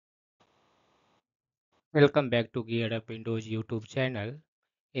Welcome back to GearUpWindows YouTube channel.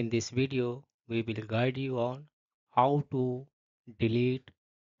 In this video, we will guide you on how to delete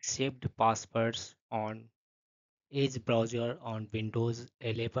saved passwords on Edge browser on Windows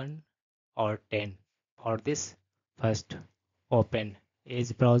 11 or 10. For this, first open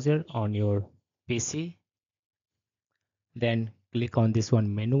Edge browser on your PC, then click on this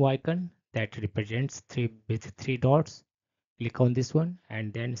one menu icon that represents three with three dots. Click on this one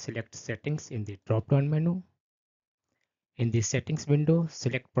and then select settings in the drop down menu. In the settings window,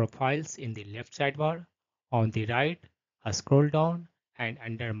 select profiles in the left sidebar. On the right, scroll down and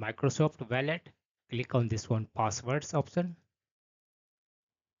under Microsoft Wallet, click on this one passwords option.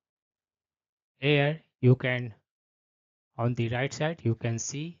 Here you can, on the right side, you can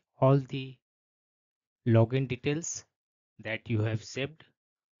see all the login details that you have saved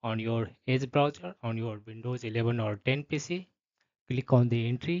on your Edge browser on your Windows 11 or 10 PC. Click on the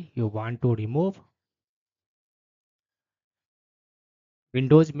entry you want to remove.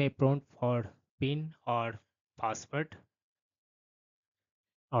 Windows may prompt for PIN or password.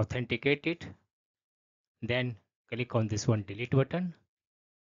 Authenticate it. Then click on this one delete button.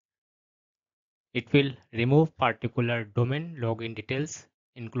 It will remove particular domain login details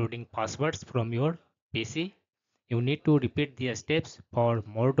including passwords from your PC. You need to repeat the steps for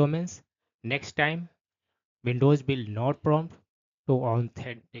more domains. Next time Windows will not prompt to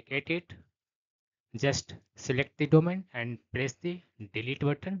authenticate it. Just select the domain and press the delete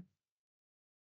button.